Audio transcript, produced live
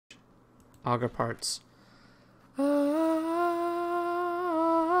Auger parts. 2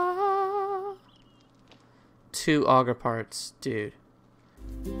 auger parts, dude.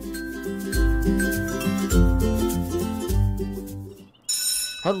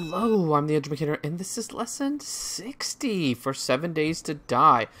 Hello, I'm the Educator, and this is lesson 60 for 7 Days to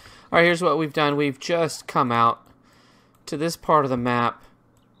Die. Alright, here's what we've done. We've just come out to this part of the map.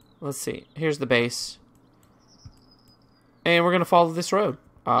 Let's see. Here's the base. And we're going to follow this road.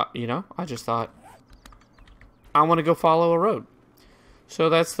 You know, I just thought I want to go follow a road. So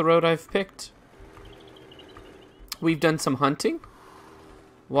that's the road I've picked. We've done some hunting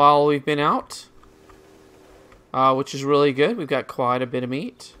while we've been out, which is really good. We've got quite a bit of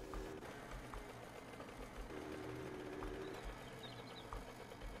meat.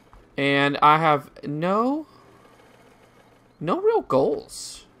 And I have no real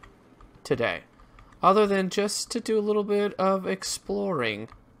goals today, other than just to do a little bit of exploring.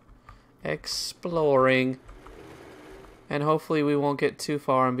 And hopefully we won't get too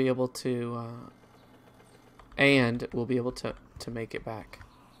far and be able to, and we'll be able to make it back.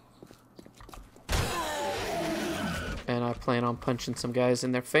 And I plan on punching some guys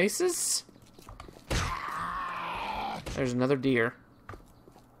in their faces. There's another deer.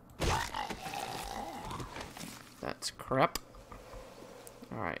 That's crap.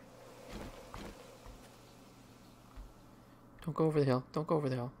 Alright. Don't go over the hill. Don't go over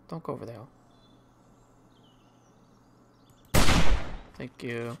the hill. Don't go over the hill. Thank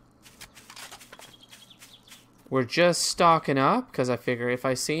you. We're just stocking up because I figure if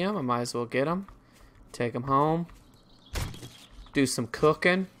I see them, I might as well get them. Take them home. Do some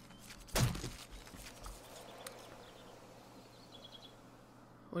cooking.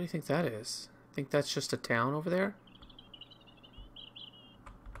 What do you think that is? I think that's just a town over there?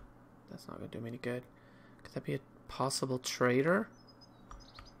 That's not going to do me any good. Could that be a possible trader?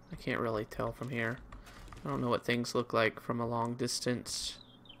 I can't really tell from here. I don't know what things look like from a long distance.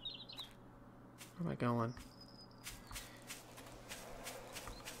 Where am I going?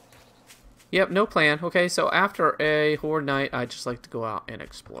 Yep, no plan. Okay, so after a horde night, I just like to go out and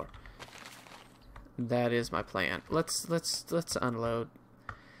explore. That is my plan. Let's unload.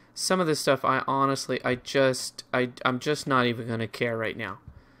 Some of this stuff I'm just not even gonna care right now.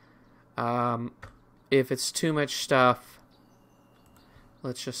 If it's too much stuff,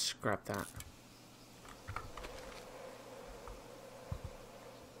 let's just scrap that.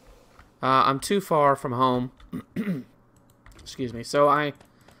 I'm too far from home. Excuse me. So I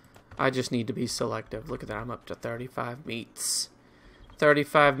just need to be selective. Look at that. I'm up to 35 meats.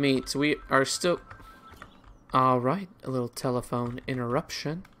 35 meats. We are still... Alright. A little telephone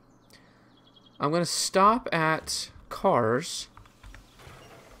interruption. I'm going to stop at cars.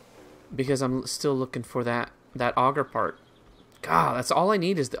 Because I'm still looking for that auger part. God, that's all I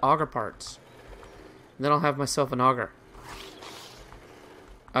need is the auger parts. And then I'll have myself an auger.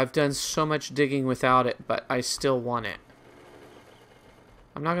 I've done so much digging without it, but I still want it.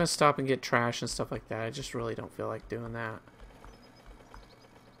 I'm not going to stop and get trash and stuff like that. I just really don't feel like doing that.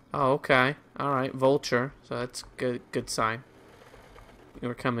 Oh, okay. Alright, vulture. So that's good sign.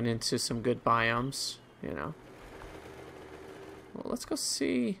 We're coming into some good biomes, you know. Well, let's go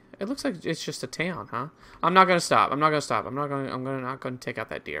see. It looks like it's just a town, huh? I'm not going to stop. I'm not going to stop. I'm not going to take out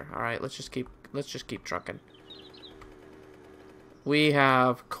that deer. Alright, let's just keep trucking. We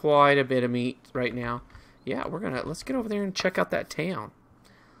have quite a bit of meat right now. Yeah, let's get over there and check out that town.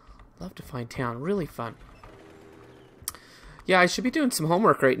 Love to find town. Really fun. Yeah, I should be doing some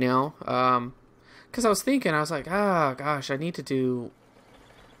homework right now. Because I was thinking, I was like, gosh, I need to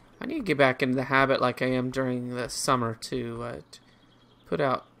get back into the habit like I am during the summer to put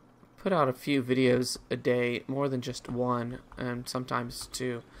out a few videos a day, more than just one, and sometimes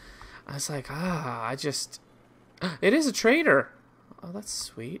two. I was like, it is a trader. Oh, that's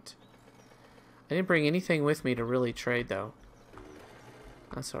sweet. I didn't bring anything with me to really trade, though.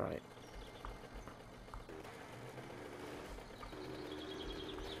 That's alright.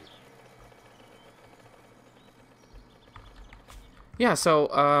 Yeah,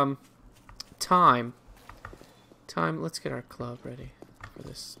 so, time. Let's get our club ready for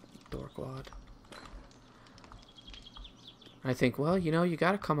this dorkwad. I think, well, you know, you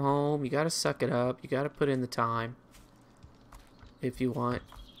gotta come home, you gotta suck it up, you gotta put in the time. If you want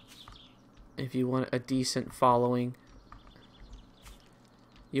a decent following,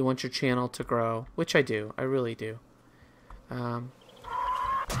 you want your channel to grow, which I do, I really do.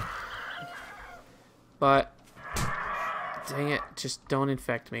 But dang it, just don't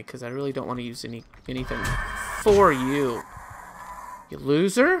infect me, because I really don't want to use anything for you. You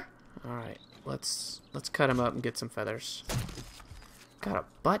loser? Alright, let's cut him up and get some feathers. got a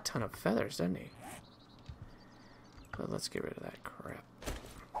butt ton of feathers, doesn't he? But let's get rid of that crap.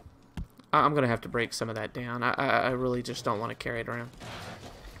 I'm gonna have to break some of that down. I really just don't want to carry it around.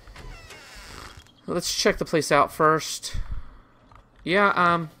 Let's check the place out first.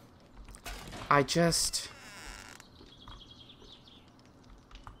 Yeah, I just...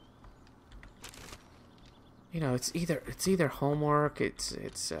 You know, it's either homework, it's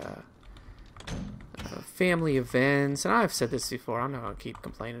family events, and I've said this before. I'm not gonna keep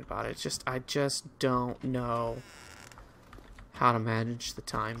complaining about it. It's just I just don't know how to manage the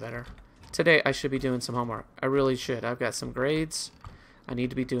time better. Today I should be doing some homework. I really should. I've got some grades. I need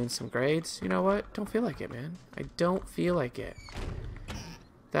to be doing some grades. You know what? Don't feel like it, man. I don't feel like it.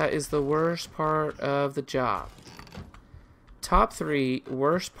 That is the worst part of the job. Top 3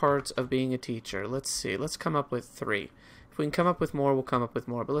 worst parts of being a teacher. Let's see. Let's come up with 3. If we can come up with more, we'll come up with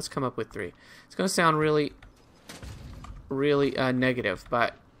more. But let's come up with 3. It's going to sound really negative.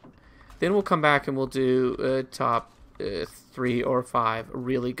 But then we'll come back and we'll do top 3 or 5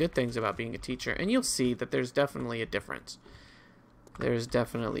 really good things about being a teacher. And you'll see that there's definitely a difference. There's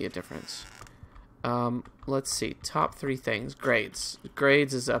definitely a difference. Let's see. Top 3 things. Grades.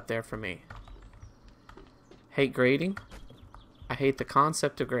 Grades is up there for me. Hate grading. I hate the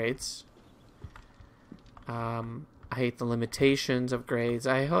concept of grades. I hate the limitations of grades.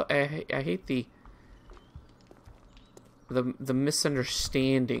 I hate the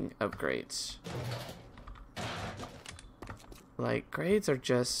misunderstanding of grades. Like, grades are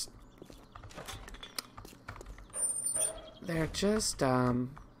just... They're just, you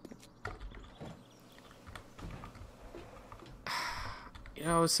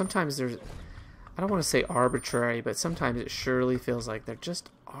know, sometimes there's... I don't want to say arbitrary, but sometimes it surely feels like they're just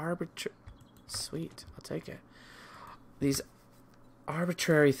arbitrary. Sweet, I'll take it. These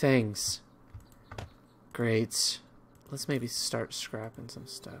arbitrary things. Grades. Let's maybe start scrapping some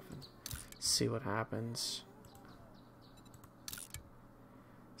stuff and see what happens.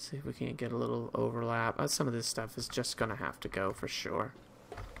 See if we can't get a little overlap. Some of this stuff is just going to have to go for sure.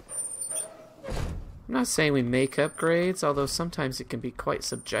 I'm not saying we make up grades, although sometimes it can be quite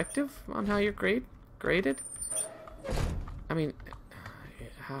subjective on how you're graded. I mean,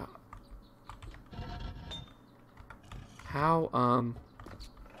 how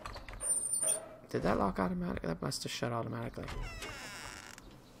did that lock automatically? That must have shut automatically.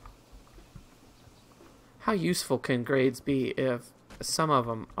 How useful can grades be if some of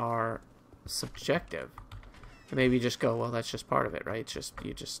them are subjective? And maybe you just go, well, that's just part of it, right? It's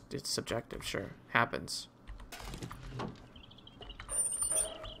subjective, sure. Happens.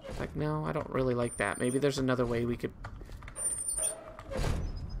 Like, no, I don't really like that. Maybe there's another way we could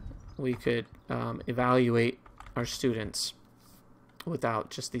evaluate our students without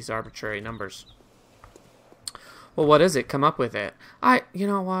just these arbitrary numbers. Well, what is it? Come up with it. You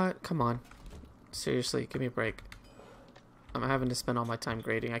know what? Come on. Seriously, give me a break. I'm having to spend all my time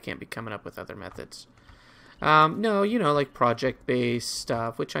grading. I can't be coming up with other methods. No, you know, like project-based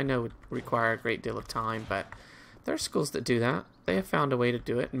stuff, which I know would require a great deal of time, but there are schools that do that. They have found a way to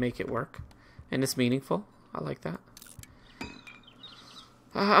do it and make it work, and it's meaningful. I like that.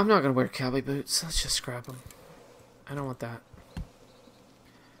 I'm not going to wear cowboy boots. Let's just scrap them. I don't want that.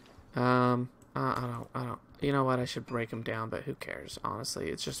 I don't. You know what? I should break them down, but who cares? Honestly,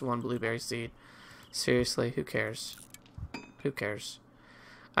 it's just one blueberry seed. Seriously, who cares? Who cares?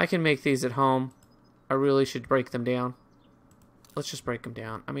 I can make these at home. I really should break them down. Let's just break them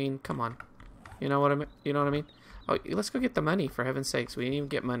down. I mean, come on. You know what I mean? You know what I mean? Oh, let's go get the money, for heaven's sakes. We didn't even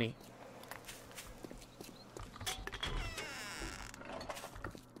get money.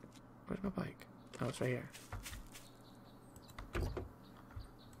 Where's my bike? Oh, it's right here. Is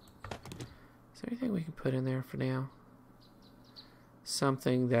there anything we can put in there for now?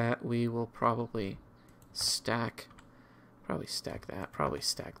 Something that we will probably stack. Probably stack that. Probably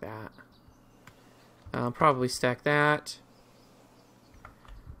stack that. Probably stack that.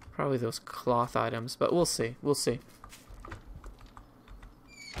 Probably those cloth items, but we'll see. We'll see.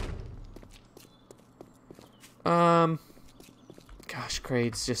 Gosh,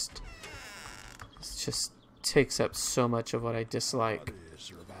 grades just takes up so much of what I dislike.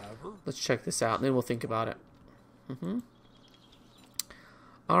 Let's check this out, and then we'll think about it.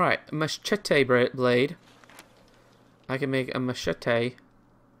 Alright, machete blade. I can make a machete.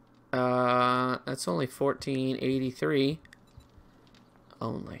 That's only $14.83.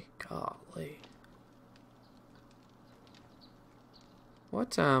 Only, golly.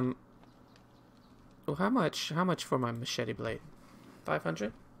 What, well, how much for my machete blade?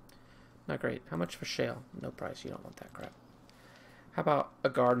 500? Not great. How much for shale? No price. You don't want that crap. How about a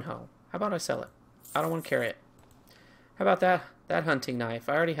garden hoe? How about I sell it? I don't want to carry it. How about that hunting knife?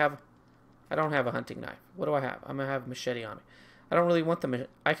 I don't have a hunting knife. What do I have? I'm going to have a machete on me. I don't really want the...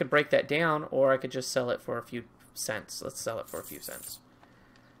 I could break that down, or I could just sell it for a few cents. Let's sell it for a few cents.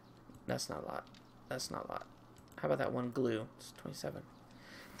 That's not a lot. That's not a lot. How about that one glue? It's 27.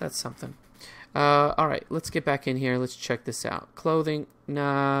 That's something. Alright, let's get back in here. Let's check this out. Clothing.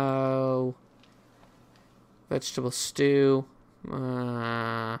 No. Vegetable stew.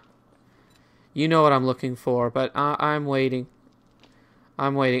 You know what I'm looking for, but I'm waiting.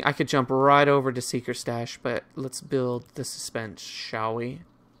 I'm waiting. I could jump right over to Secret Stash, but let's build the suspense, shall we?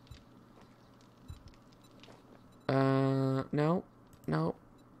 No. No.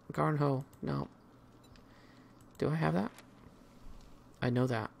 Garn hoe. No. Do I have that? I know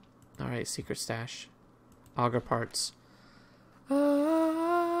that. Alright, Secret Stash. Auger parts. 2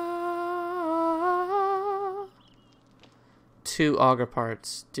 auger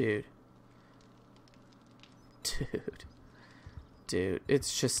parts. Dude. Dude,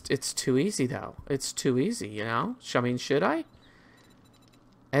 it's too easy, though. It's too easy, you know? I mean, should I?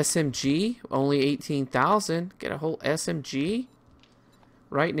 SMG? Only 18,000. Get a whole SMG?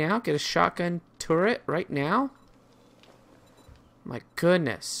 Right now? Get a shotgun turret right now? My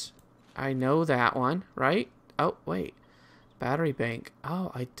goodness. I know that one, right? Oh, wait. Battery bank.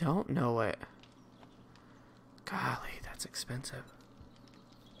 Oh, I don't know it. Golly, that's expensive.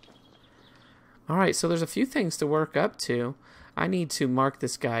 Alright, so there's a few things to work up to. I need to mark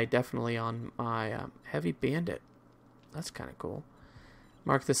this guy definitely on my heavy bandit. That's kind of cool.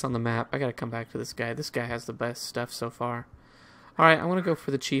 Mark this on the map. I gotta come back to this guy. This guy has the best stuff so far. Alright, I want to go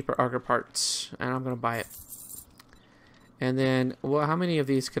for the cheaper auger parts, and I'm going to buy it. And then, well, how many of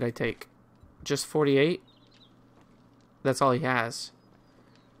these could I take? Just 48? That's all he has.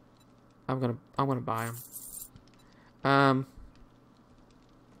 I'm gonna buy him.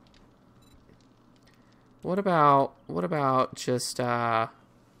 What about just the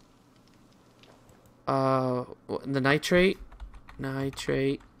nitrate?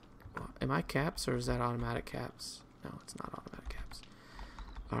 Nitrate. Am I caps or is that automatic caps? No, it's not automatic caps.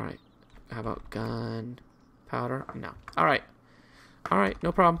 Alright. How about gun powder? No. Alright. Alright,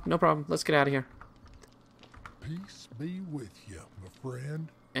 no problem. No problem. Let's get out of here. Peace be with you, my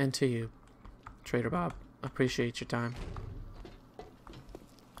friend. And to you, Trader Bob. Appreciate your time.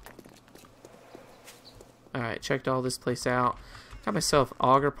 Alright, checked all this place out. Got myself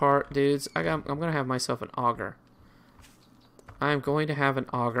auger part, dudes. I'm gonna have myself an auger. I'm going to have an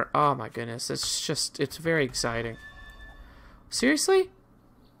auger. Oh my goodness, it's very exciting. Seriously?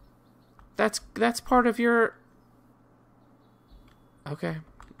 That's part of your... Okay,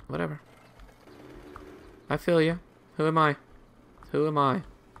 whatever. I feel you. Who am I? Who am I?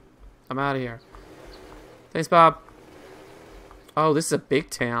 I'm out of here. Thanks, Bob. Oh, this is a big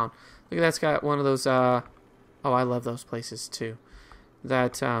town. Look at that's got one of those, oh, I love those places, too.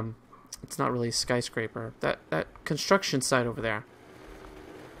 That, it's not really a skyscraper. That construction site over there.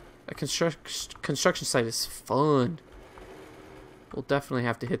 A construction site is fun. We'll definitely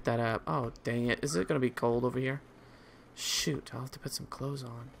have to hit that up. Oh, dang it. Is it going to be cold over here? Shoot, I'll have to put some clothes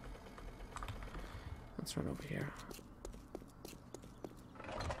on. Let's run over here.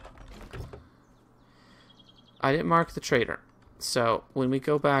 I didn't mark the trader. So, when we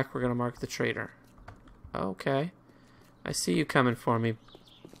go back, we're going to mark the trader. Okay. I see you coming for me.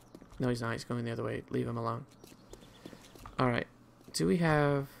 No, he's not. He's going the other way. Leave him alone. Alright. Do we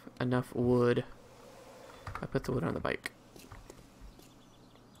have enough wood? I put the wood on the bike.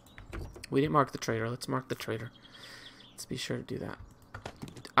 We didn't mark the trader. Let's mark the trader. Let's be sure to do that.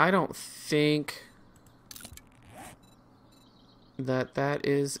 I don't think that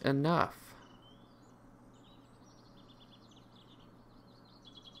is enough.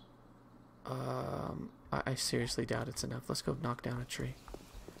 I seriously doubt it's enough. Let's go knock down a tree.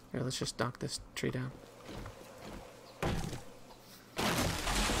 Here, let's just knock this tree down.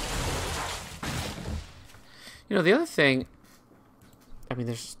 You know, the other thing... I mean,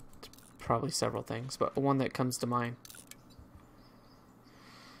 there's probably several things, but one that comes to mind.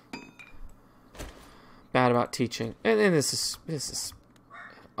 Bad about teaching. And this is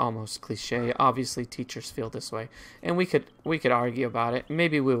almost cliche. Obviously, teachers feel this way. And we could argue about it.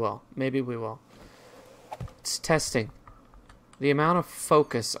 Maybe we will. Maybe we will. It's testing. The amount of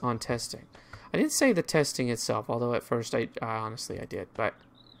focus on testing. I didn't say the testing itself, although at first I honestly I did, but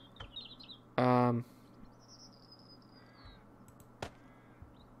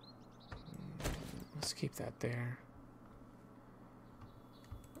let's keep that there.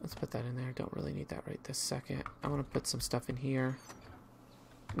 Let's put that in there. Don't really need that right this second. I want to put some stuff in here.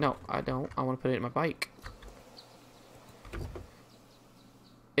 No, I don't. I want to put it in my bike.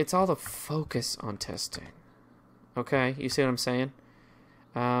 It's all the focus on testing. Okay, you see what I'm saying?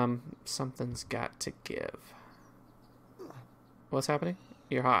 Something's got to give. What's happening?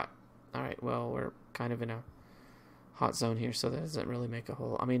 You're hot. Alright, well, we're kind of in a hot zone here, so that doesn't really make a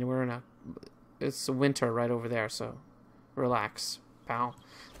whole... I mean, we're in a... It's winter right over there, so relax, pal.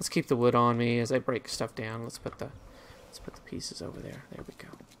 Let's keep the wood on me as I break stuff down. Let's put the pieces over there. There we go.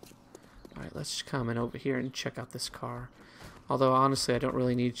 Alright, let's just come in over here and check out this car. Although, honestly, I don't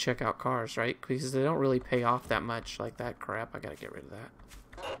really need to check out cars, right? Because they don't really pay off that much. Like that crap, I gotta get rid of that.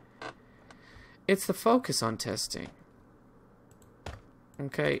 It's the focus on testing.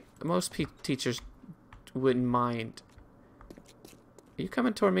 Okay, most teachers wouldn't mind. Are you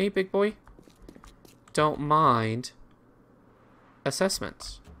coming toward me, big boy? Don't mind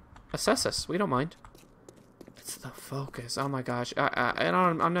assessments. Assess us. We don't mind. It's the focus. Oh my gosh.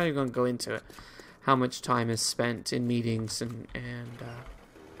 I'm not even going to go into it. How much time is spent in meetings and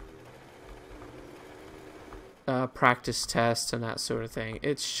practice tests and that sort of thing.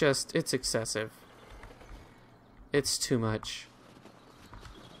 It's just, it's excessive. It's too much.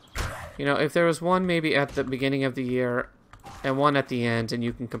 You know, if there was one maybe at the beginning of the year and one at the end, and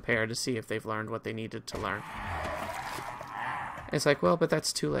you can compare to see if they've learned what they needed to learn. It's like, well, but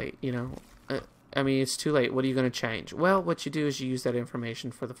that's too late, you know. I mean, it's too late. What are you going to change? Well, what you do is you use that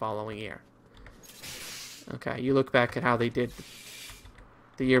information for the following year. Okay, you look back at how they did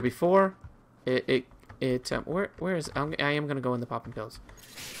the year before. Where is... I am going to go in the popping pills.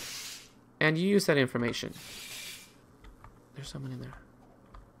 And you use that information. There's someone in there.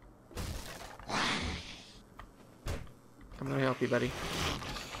 I'm going to help you, buddy.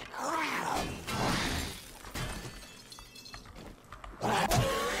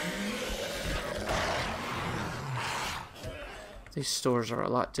 These stores are a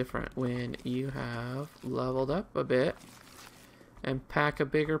lot different when you have leveled up a bit and pack a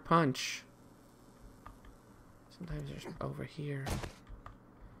bigger punch. Sometimes there's over here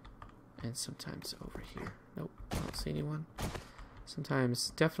and sometimes over here. Nope, I don't see anyone.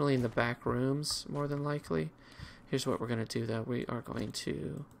 Sometimes definitely in the back rooms, more than likely. Here's what we're going to do, though. We are going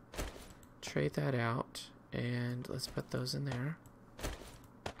to trade that out, and let's put those in there.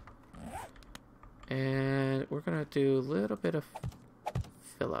 And we're going to do a little bit of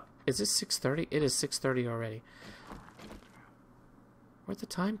fill up. Is this 6:30? It is 6:30 already. Where'd the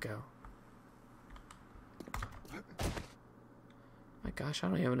time go? My gosh, I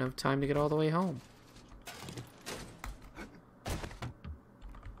don't have enough time to get all the way home.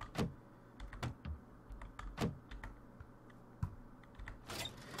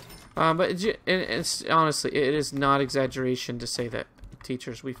 But it's honestly, it is not exaggeration to say that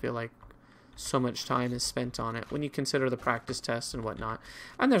teachers, we feel like so much time is spent on it when you consider the practice tests and whatnot.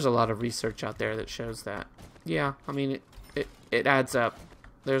 And there's a lot of research out there that shows that. Yeah, I mean, it adds up.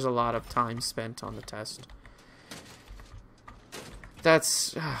 There's a lot of time spent on the test.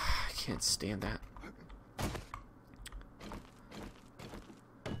 That's... I can't stand that.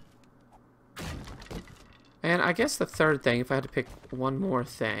 And I guess the third thing, if I had to pick one more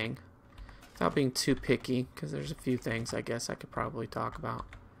thing, without being too picky, because there's a few things I guess I could probably talk about.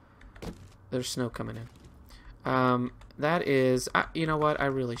 There's snow coming in. That is... you know what? I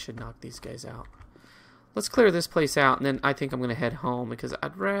really should knock these guys out. Let's clear this place out, and then I think I'm going to head home, because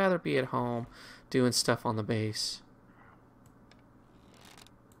I'd rather be at home doing stuff on the base.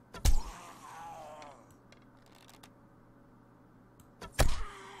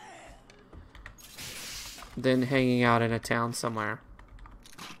 Than hanging out in a town somewhere.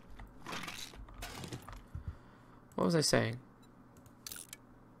 What was I saying?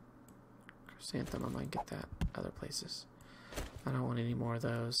 Chrysanthemum, I might get that other places. I don't want any more of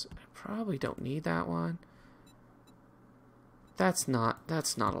those. I probably don't need that one. That's not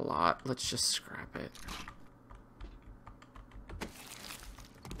a lot. Let's just scrap it.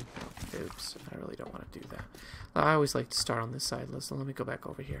 Oops, I really don't want to do that. I always like to start on this side. Listen, let me go back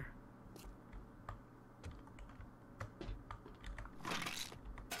over here.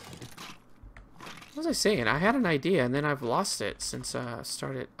 What was I saying? I had an idea and then I've lost it since I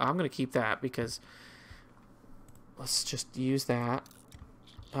started. I'm going to keep that because let's just use that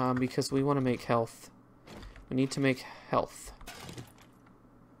because we want to make health. We need to make health.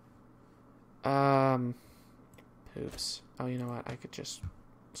 Oops. Oh, you know what? I could just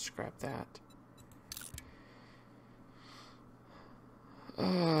scrap that.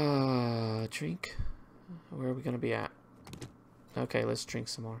 Drink. Where are we going to be at? Okay, let's drink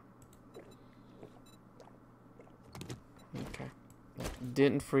some more. Okay. That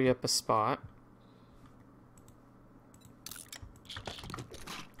didn't free up a spot.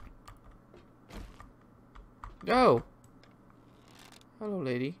 Go! Hello,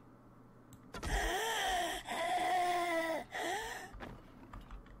 lady.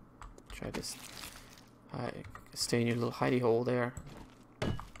 Try this. Stay in your little hidey hole there.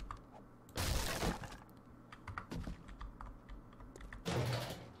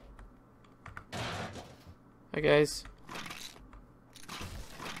 Hi guys.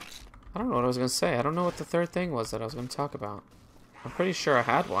 I don't know what I was going to say. I don't know what the third thing was that I was going to talk about. I'm pretty sure I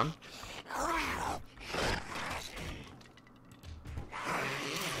had one.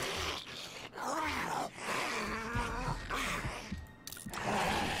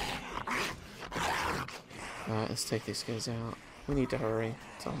 Alright, let's take these guys out. We need to hurry.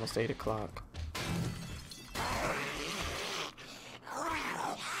 It's almost 8 o'clock.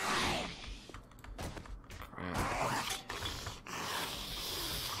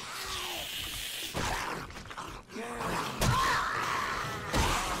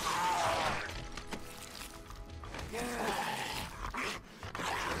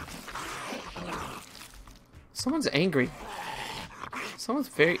 Someone's angry. Someone's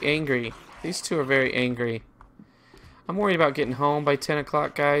very angry. These two are very angry. I'm worried about getting home by 10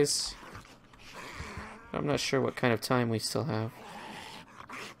 o'clock, guys. I'm not sure what kind of time we still have.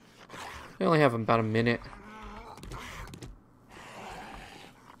 We only have about a minute.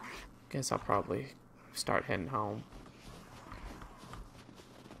 Guess I'll probably start heading home.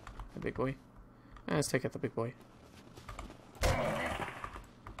 The big boy. Let's take out the big boy.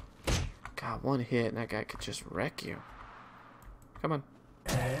 God, one hit and that guy could just wreck you. Come on.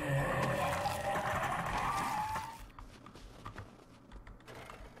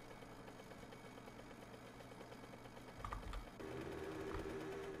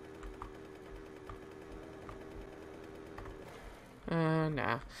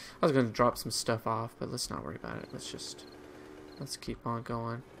 Nah. I was going to drop some stuff off, but let's not worry about it. Let's keep on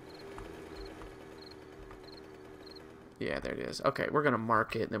going. Yeah, there it is. Okay, we're going to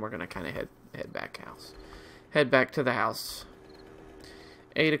mark it, and then we're going to kind of head back house. Head back to the house.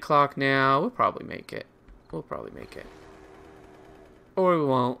 8 o'clock now. We'll probably make it. We'll probably make it. Or we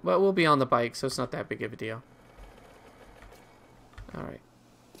won't, but we'll be on the bike, so it's not that big of a deal. Alright.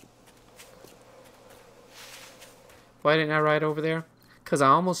 Why didn't I ride over there? Because I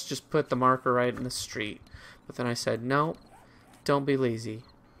almost just put the marker right in the street. But then I said, no, don't be lazy.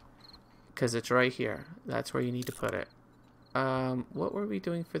 Because it's right here. That's where you need to put it. What were we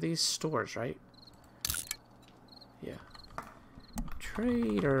doing for these stores, right? Yeah.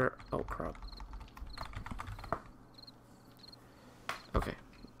 Trader. Oh, crap. Okay.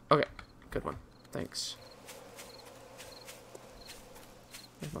 Okay. Good one. Thanks.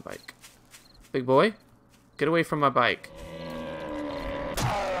 There's my bike. Big boy, get away from my bike.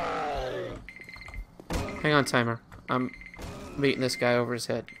 Hang on, timer. I'm beating this guy over his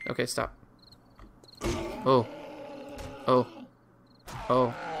head. Okay, stop. Oh. Oh.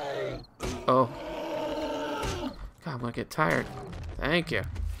 Oh. Oh. God, I'm gonna get tired. Thank you.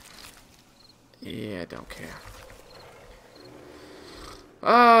 Yeah, don't care.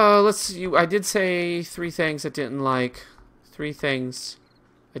 Let's see. I did say 3 things I didn't like. 3 things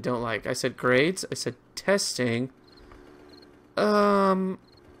I don't like. I said grades. I said testing.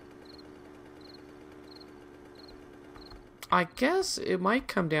 I guess it might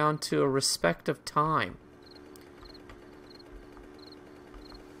come down to a respect of time.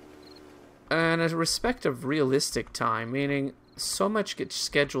 And a respect of realistic time, meaning so much gets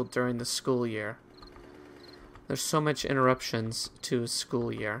scheduled during the school year. There's so much interruptions to a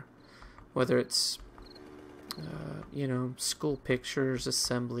school year. Whether it's, you know, school pictures,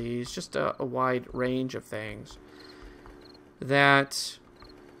 assemblies, just a wide range of things. That,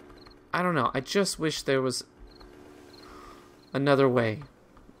 I don't know, I just wish there was another way,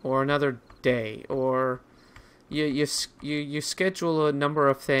 or another day, or you schedule a number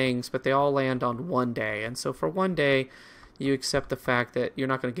of things, but they all land on one day, and so for one day, you accept the fact that you're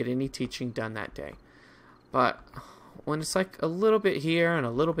not going to get any teaching done that day. But when it's like a little bit here and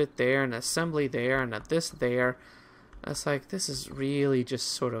a little bit there, and an assembly there and a this there, it's like this is really just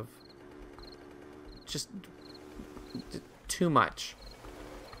sort of just too much.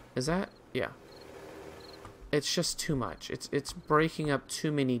 Is that? Yeah. It's just too much. It's breaking up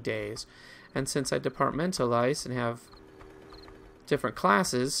too many days. And since I departmentalize and have different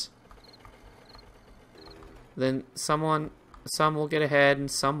classes, then some will get ahead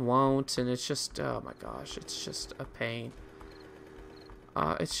and some won't, and it's just, oh my gosh, it's just a pain.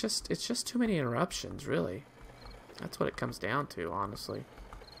 It's just too many interruptions, really. That's what it comes down to, honestly.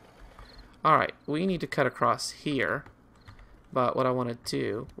 Alright, we need to cut across here. But what I want to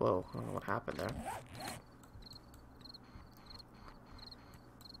do... Whoa, I don't know what happened there.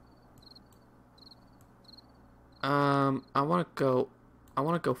 I want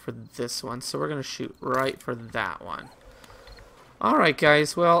to go for this one, so we're going to shoot right for that one. Alright,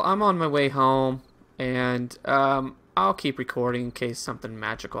 guys. Well, I'm on my way home. And I'll keep recording in case something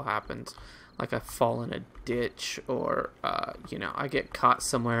magical happens. Like I fall in a ditch or, you know, I get caught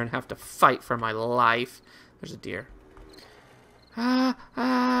somewhere and have to fight for my life. There's a deer. But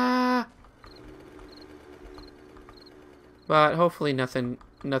hopefully nothing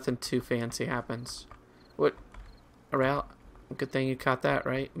too fancy happens. What? Around? Good thing you caught that,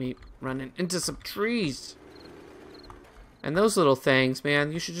 right? Me running into some trees. And those little things,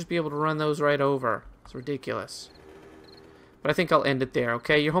 man, you should just be able to run those right over. It's ridiculous. But I think I'll end it there,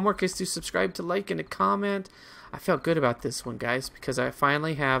 okay? Your homework is to subscribe, to like, and to comment. I felt good about this one, guys, because I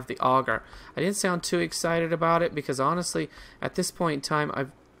finally have the auger. I didn't sound too excited about it because, honestly, at this point in time, I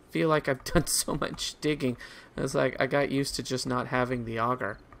feel like I've done so much digging. It's like I got used to just not having the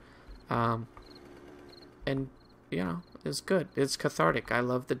auger. And, you know, it's good. It's cathartic. I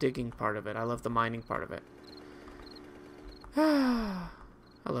love the digging part of it. I love the mining part of it. I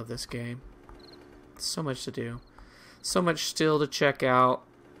love this game. So much to do. So much still to check out.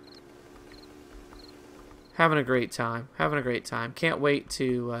 Having a great time. Having a great time. Can't wait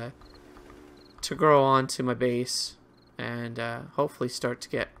to grow on to my base and hopefully start to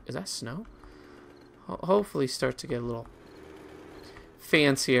get... Is that snow? Hopefully start to get a little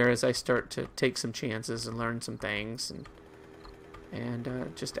fancier as I start to take some chances and learn some things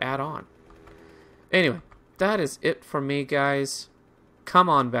and just add on. Anyway, that is it for me, guys. Come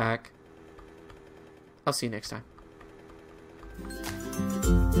on back. I'll see you next time.